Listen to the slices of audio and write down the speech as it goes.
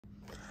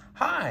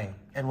Hi,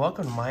 and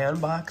welcome to my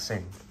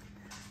unboxing.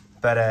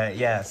 But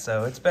yeah,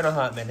 so it's been a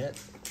hot minute.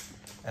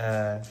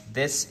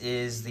 This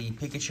is the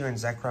Pikachu and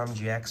Zekrom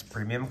GX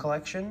Premium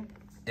Collection.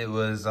 It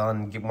was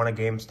on one of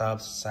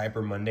GameStop's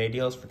Cyber Monday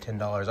deals for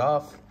 $10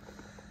 off.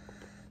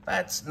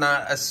 That's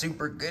not a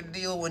super good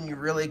deal when you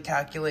really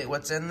calculate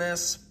what's in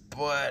this,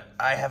 but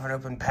I haven't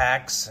opened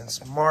packs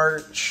since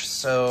March,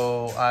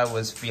 so I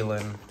was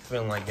feeling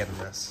like getting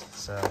this.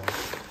 So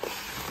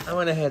I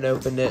went ahead and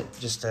opened it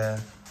just to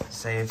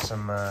save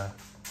some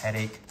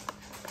headache.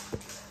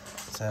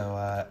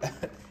 So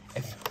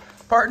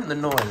pardon the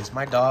noise,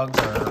 my dogs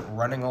are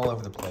running all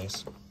over the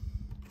place.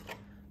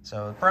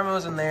 So the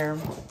promo's in there,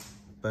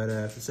 but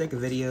for the sake of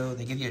video,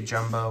 they give you a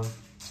jumbo.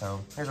 So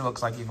here's what it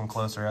looks like even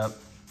closer up.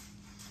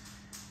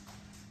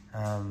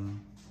 I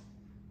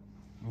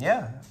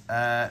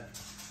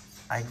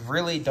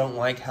really don't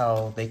like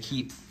how they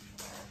keep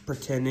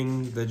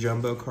pretending the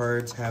jumbo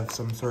cards have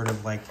some sort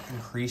of like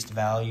increased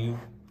value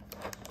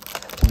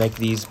to make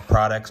these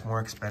products more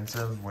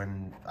expensive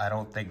when I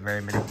don't think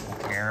very many people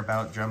care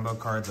about jumbo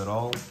cards at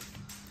all.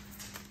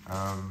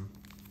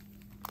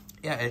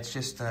 Yeah, it's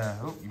just,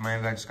 oh, you might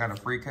have just got a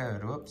free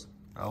code, whoops.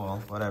 Oh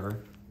well, whatever.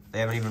 They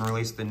haven't even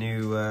released the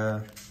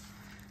new,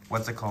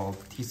 what's it called,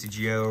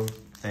 TCGO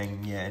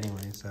thing yet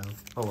anyway, so,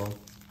 oh well.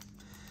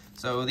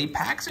 So the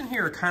packs in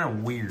here are kind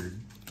of weird.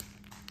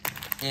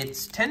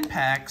 It's 10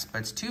 packs, but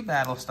it's 2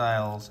 battle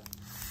styles,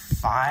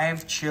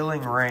 5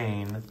 Chilling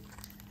Rain,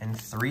 and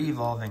 3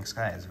 Evolving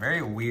Skies.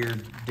 Very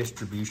weird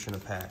distribution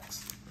of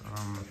packs.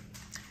 I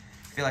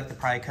feel like they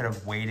probably could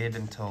have waited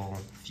until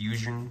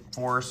Fusion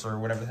Force or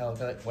whatever the hell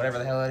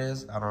it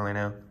is. I don't really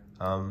know.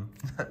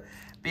 But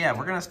yeah,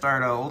 we're gonna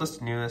start oldest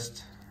to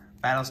newest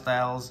battle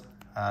styles.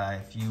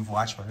 If you've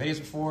watched my videos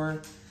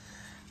before,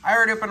 I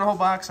already opened a whole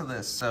box of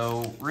this,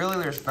 so really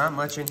there's not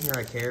much in here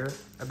I care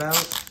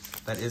about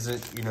that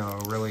isn't, you know,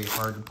 a really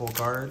hard to pull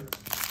card.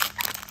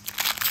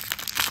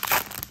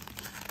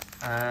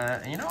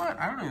 And you know what?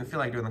 I don't even feel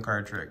like doing the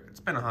card trick. It's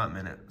been a hot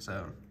minute,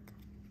 so.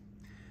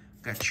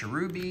 Got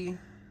Cherubi,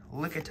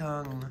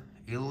 Lickitung,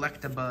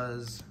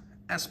 Electabuzz,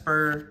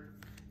 Esper,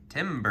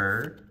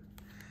 Timburr,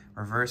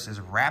 reverse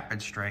is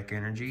Rapid Strike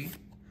Energy,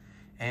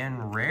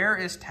 and rare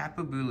is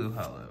Tapu Bulu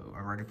Hollow.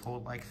 I've already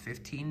pulled like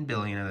 15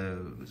 billion of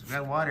those. We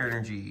got Water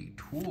Energy,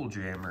 Tool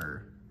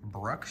Jammer,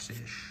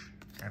 Bruxish,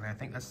 and I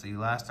think that's the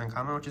last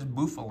uncommon, which is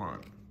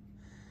Bouffalon.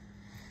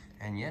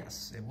 And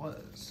yes, it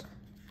was.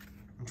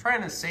 I'm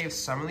trying to save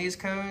some of these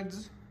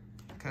codes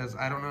because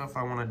I don't know if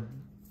I want to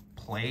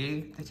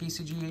play the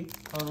TCG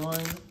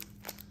online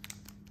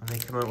when they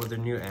come out with their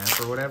new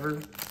app or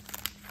whatever.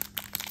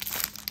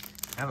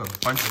 I have a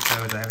bunch of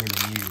codes I haven't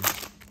even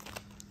used,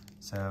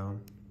 so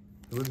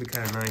it would be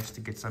kind of nice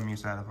to get some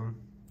use out of them.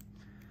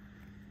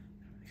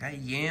 Got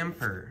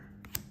Yamper,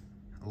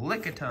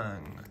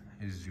 Lickitung,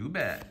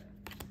 Zubat,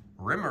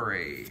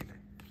 Remoraid,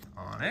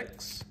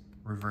 Onix,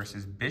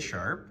 reverses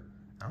Bisharp.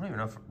 I don't even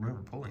know if I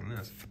remember pulling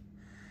this.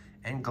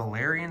 And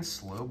Galarian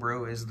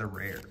Slowbro is the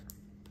rare.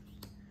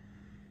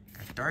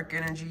 Got Dark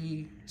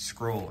Energy,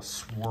 Scroll,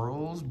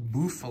 Swirls,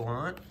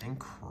 Bouffalon, and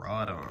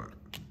Crawdon.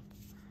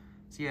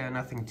 So yeah,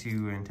 nothing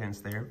too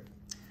intense there.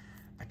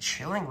 A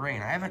Chilling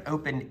Rain. I haven't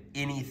opened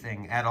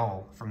anything at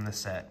all from the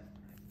set,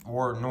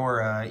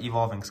 nor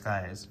Evolving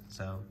Skies.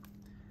 So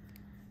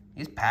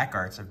these pack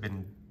arts have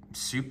been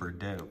super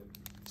dope.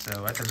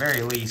 So at the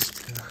very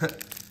least,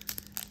 it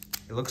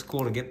looks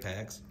cool to get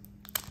packs.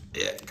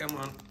 Yeah, come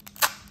on.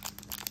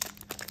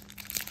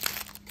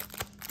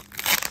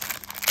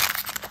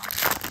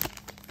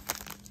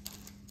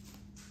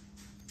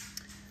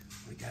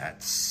 We got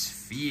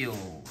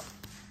Sfeel,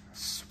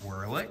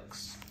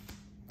 Swirlix,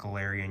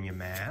 Galarian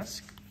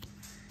Yamask,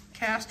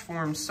 Cast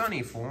Form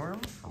Sunny Form,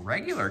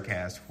 regular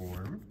Cast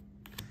Form,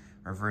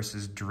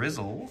 reverses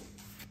Drizzle,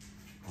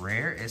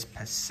 rare is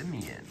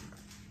Passimian,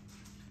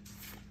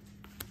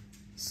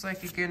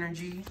 Psychic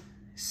Energy,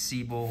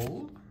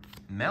 Seabold,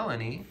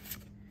 Melanie,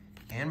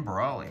 and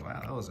Brawly. Wow,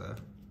 that was a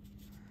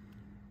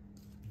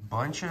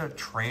bunch of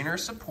trainer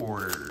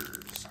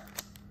supporters.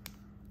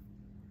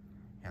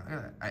 Yeah, look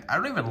at that. I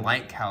don't even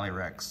like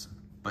Calyrex,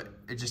 but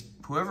it just,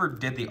 whoever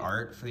did the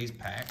art for these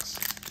packs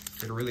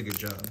did a really good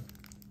job.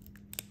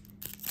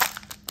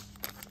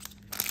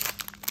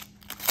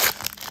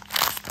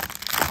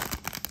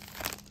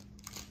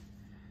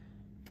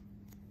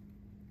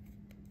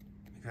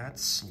 We got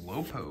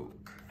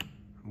Slowpoke,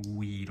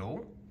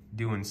 Weedle,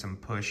 doing some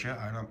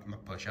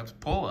push-ups,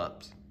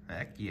 pull-ups.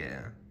 Heck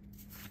yeah.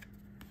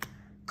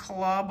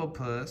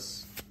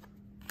 Clobopus,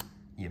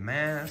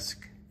 Yamask,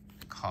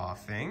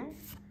 Coughing,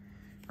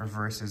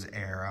 reverses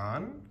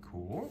Aeron,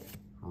 cool.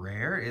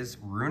 Rare is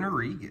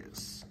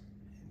Runerigus,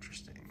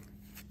 interesting.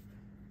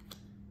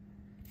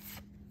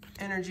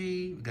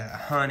 Energy, we got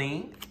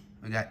Honey,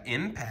 we got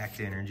Impact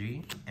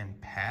Energy,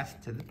 and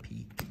Path to the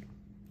Peak.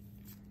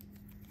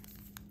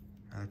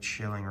 Another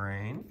Chilling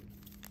Rain.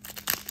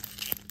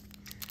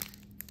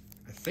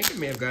 I think I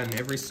may have gotten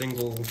every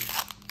single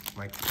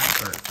like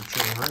pack art for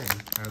Chilling Rain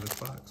out of this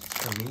box.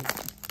 So neat.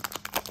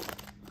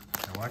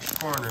 I watch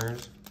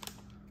corners.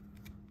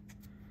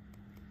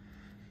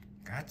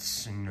 Got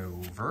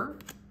Snover,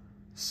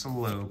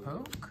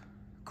 Slowpoke,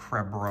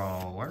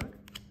 Crabrawler,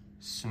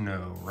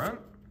 Snorunt,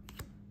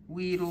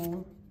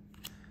 Weedle,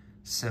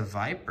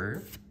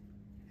 Seviper,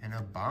 and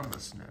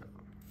Abomasnow.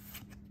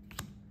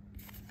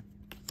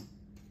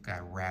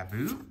 Got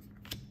Raboot,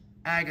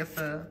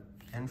 Agatha,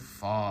 and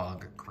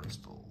Fog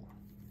Crystal.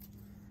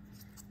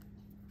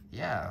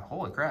 Yeah,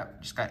 holy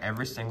crap. Just got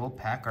every single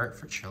pack art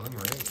for Chilling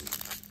Reign.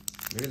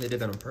 Maybe they did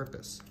that on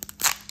purpose.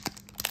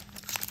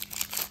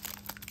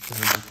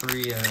 Because there's the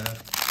 3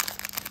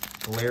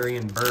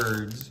 Galarian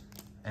birds,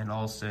 and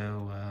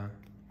also,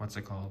 what's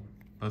it called?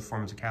 Both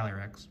forms of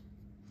Calyrex.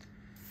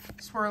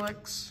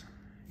 Swirlix,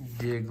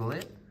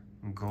 Diglett,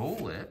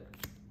 Golett,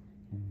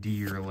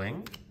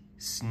 Deerling,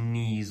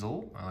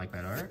 Sneasel, I like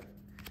that art.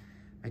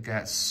 I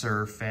got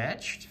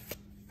Surfetched,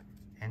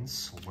 and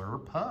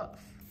Slurpuff.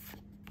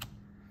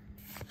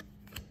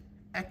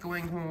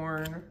 Echoing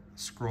Horn,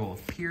 Scroll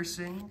of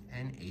Piercing,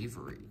 and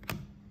Avery.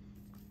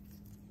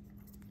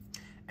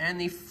 And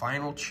the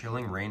final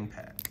Chilling Reign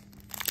pack.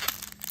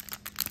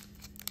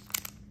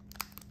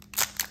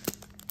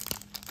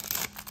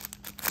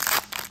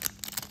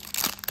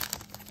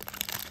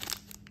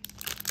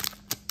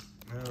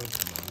 Oh,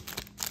 come on.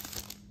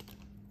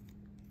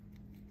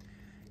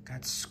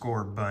 Got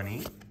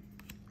Scorbunny,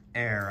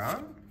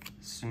 Aeron,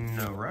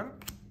 Snorunt,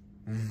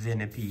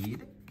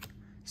 Venipede,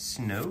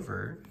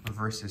 Snover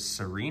versus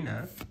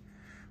Serena.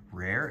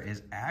 Rare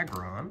is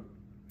Aggron.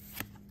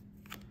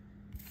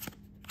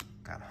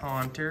 Got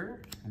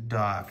Haunter,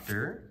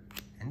 Doctor,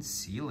 and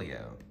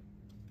Celio.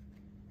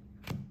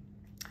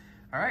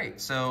 All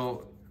right,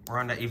 so we're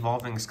on to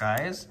Evolving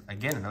Skies.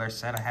 Again, another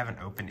set I haven't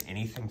opened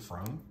anything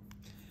from.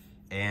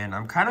 And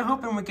I'm kind of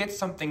hoping we get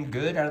something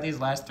good out of these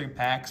last 3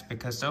 packs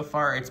because so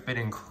far it's been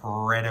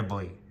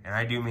incredibly, and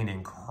I do mean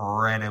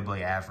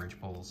incredibly, average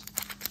pulls.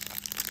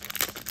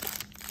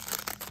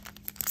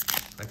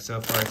 Like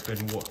so far it's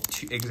been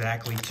what,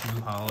 exactly 2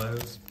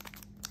 holos.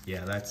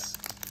 Yeah, that's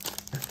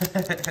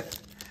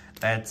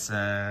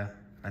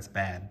that's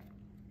bad.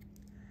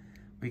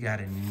 We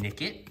got a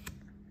Nickit,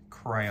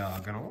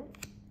 Cryogonal,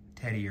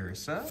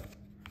 Teddiursa,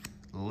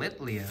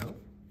 Litleo,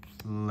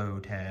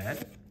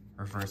 Lotad,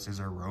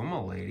 reverses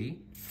Aroma Lady.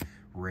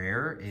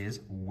 Rare is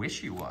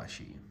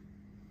Wishy-Washy.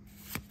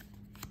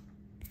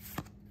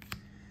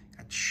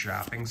 Got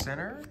Shopping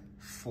Center,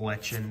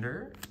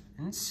 Fletchender,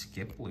 and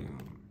Skiploom.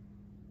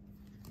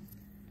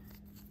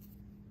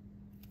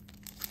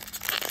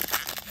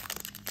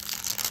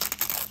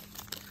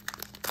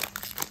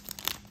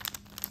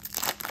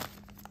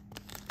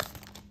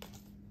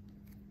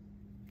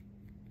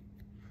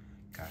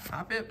 Got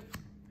Hoppip,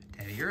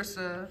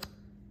 Teddiursa,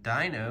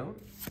 Dino,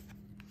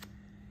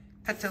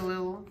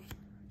 Petalil,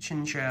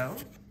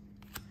 Chinchou,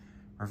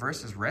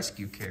 reverse is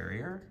Rescue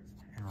Carrier,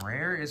 and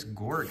rare is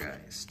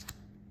Gourgeist.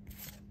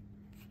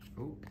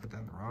 Oh, put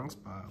that in the wrong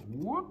spot.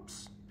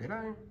 Whoops, did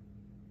I?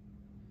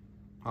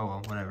 Oh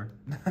well, whatever.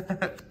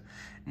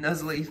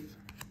 Nuzleaf,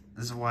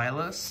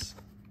 Zweilous,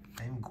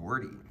 and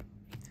Gordy.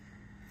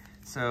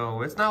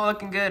 So it's not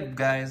looking good,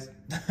 guys.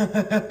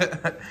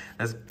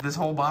 This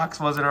whole box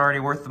wasn't already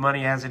worth the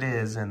money as it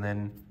is, and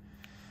then,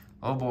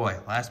 oh boy,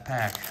 last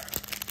pack.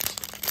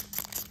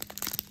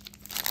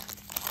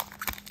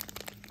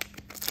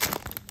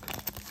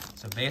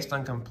 So based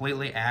on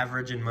completely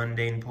average and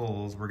mundane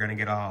pulls, we're gonna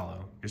get a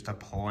holo. Just a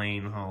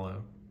plain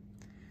holo.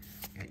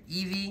 Got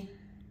Eevee,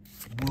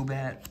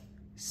 Woobat,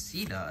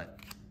 Seedot,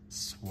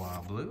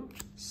 Swablu,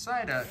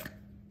 Psyduck,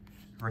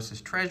 versus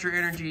Treasure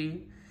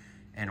Energy,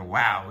 and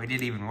wow, we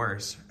did even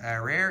worse.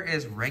 Rare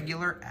is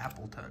regular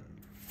Appleton.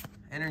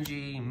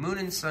 Energy, Moon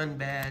and Sun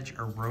Badge,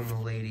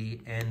 Aroma Lady,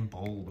 and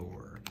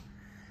Boldor.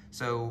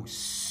 So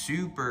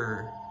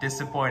super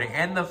disappointing.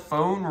 And the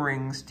phone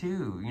rings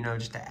too, you know,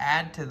 just to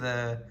add to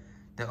the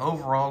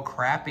overall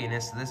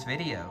crappiness of this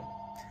video.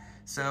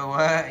 So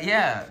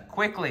yeah,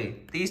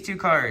 quickly, these 2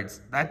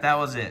 cards, that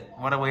was it.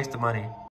 What a waste of money.